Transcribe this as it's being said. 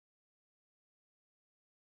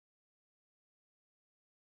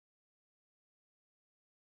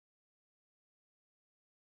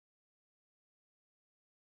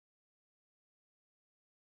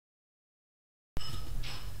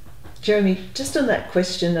Jeremy, just on that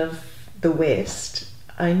question of the West,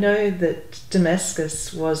 I know that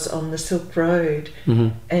Damascus was on the Silk Road,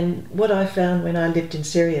 and what I found when I lived in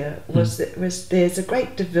Syria was that there's a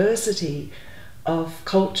great diversity of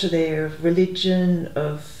culture there, of religion,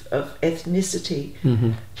 of ethnicity.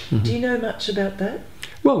 Do you know much about that?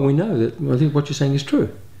 Well, we know that, I think what you're saying is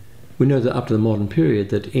true. We know that up to the modern period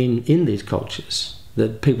that in these cultures,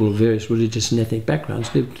 that people of various religious and ethnic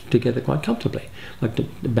backgrounds lived together quite comfortably. Like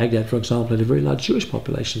Baghdad, for example, had a very large Jewish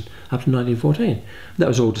population up to 1914. That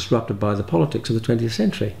was all disrupted by the politics of the 20th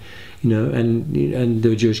century, you know, and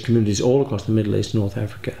there were Jewish communities all across the Middle East and North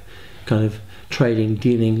Africa, kind of trading,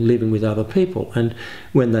 dealing, living with other people. And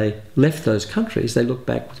when they left those countries, they looked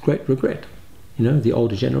back with great regret, you know, the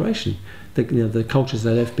older generation, the cultures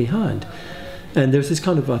they left behind. And there's this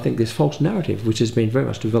kind of, I think, this false narrative which has been very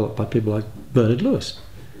much developed by people like Bernard Lewis,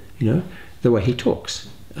 you know, the way he talks,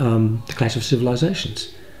 the clash of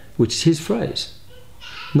civilizations, which is his phrase,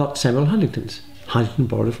 not Samuel Huntington's. Huntington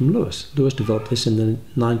borrowed it from Lewis. Lewis developed this in the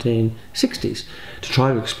 1960s to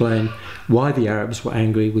try to explain why the Arabs were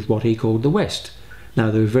angry with what he called the West.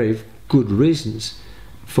 Now, there are very good reasons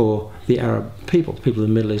for the Arab people in the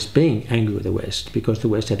Middle East being angry with the West, because the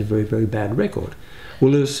West had a very, very bad record.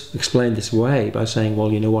 Well, Lewis explained this away by saying,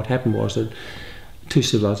 well, you know, what happened was that two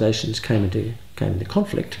civilizations came into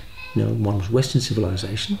conflict. You know, one was Western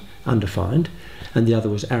civilization, undefined, and the other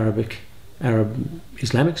was Arab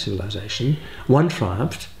Islamic civilization. One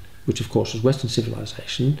triumphed, which of course was Western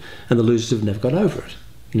civilization, and the losers have never got over it.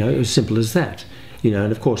 You know, it was simple as that. You know,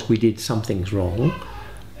 and of course we did some things wrong,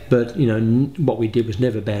 but you know, what we did was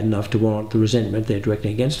never bad enough to warrant the resentment they're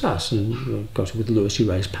directing against us. And of course, with Lewis, he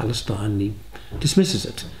raised Palestine, and he dismisses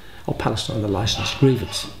it, or Palestine, the licensed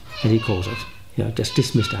grievance, and he calls it, you know, just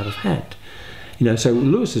dismissed out of hand. You know, so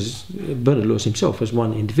Bernard Lewis himself, as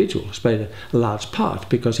one individual, has played a large part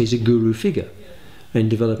because he's a guru figure in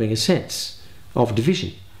developing a sense of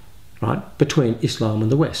division, right, between Islam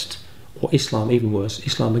and the West, or Islam, even worse,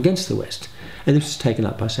 Islam against the West. And this was taken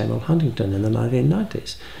up by Samuel Huntington in the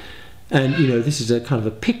 1990s. And, you know, this is a kind of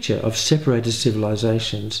a picture of separated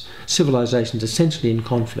civilizations essentially in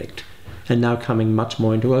conflict, and now coming much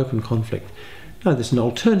more into open conflict. No, there's an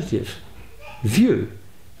alternative view,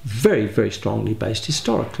 very, very strongly based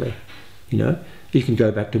historically. You know, you can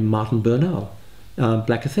go back to Martin Bernal,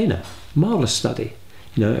 Black Athena, marvellous study.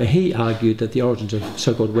 You know, he argued that the origins of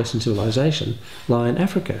so-called Western civilization lie in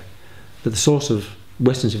Africa, that the source of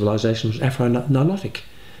Western civilization was Afro-Nilotic.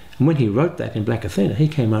 And when he wrote that in Black Athena, he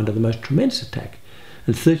came under the most tremendous attack.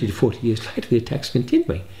 And 30 to 40 years later, the attack's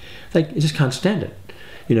continuing. They just can't stand it.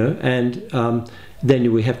 You know, and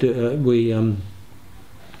then we have to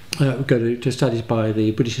go to studies by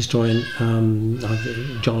the British historian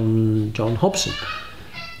John Hobson.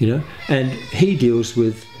 You know, and he deals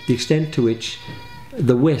with the extent to which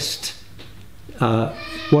the West,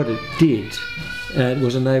 what it did,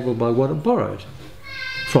 was enabled by what it borrowed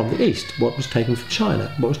from the East, what was taken from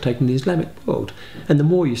China, what was taken from the Islamic world. And the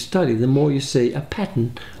more you study, the more you see a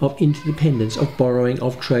pattern of interdependence, of borrowing,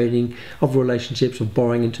 of trading, of relationships, of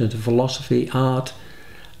borrowing in terms of philosophy, art,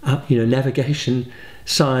 you know, navigation,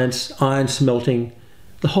 science, iron smelting,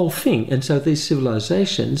 the whole thing. And so these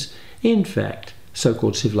civilizations, in fact,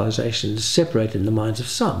 so-called civilizations separated in the minds of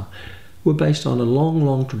some, were based on a long,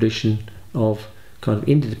 long tradition of kind of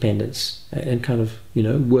interdependence and kind of, you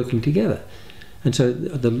know, working together. And so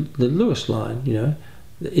the Lewis line, you know,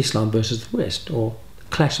 Islam versus the West, or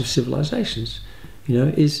clash of civilizations, you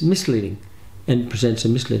know, is misleading and presents a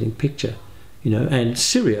misleading picture, you know. And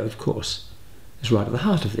Syria, of course, is right at the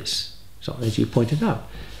heart of this. So, as you pointed out,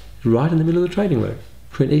 right in the middle of the trading road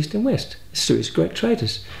between East and West. Syria's great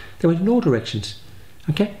traders. They went in all directions.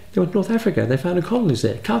 Okay, they went to North Africa. They founded colonies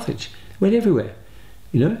there. Carthage went everywhere,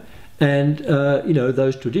 you know. And you know,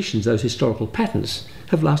 those traditions, those historical patterns,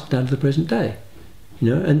 have lasted down to the present day.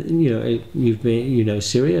 You know, and you know, you've been, you know,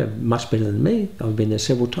 Syria much better than me. I've been there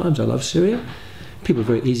several times. I love Syria. People are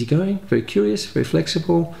very easygoing, very curious, very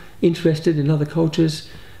flexible, interested in other cultures.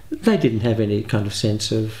 They didn't have any kind of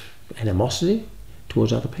sense of animosity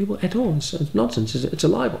towards other people at all. It's nonsense. It's a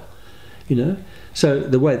libel, you know. So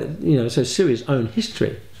the way that, you know, so Syria's own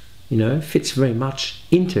history, you know, fits very much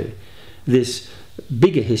into this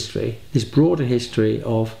bigger history, this broader history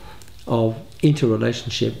of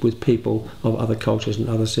interrelationship with people of other cultures and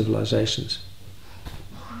other civilizations.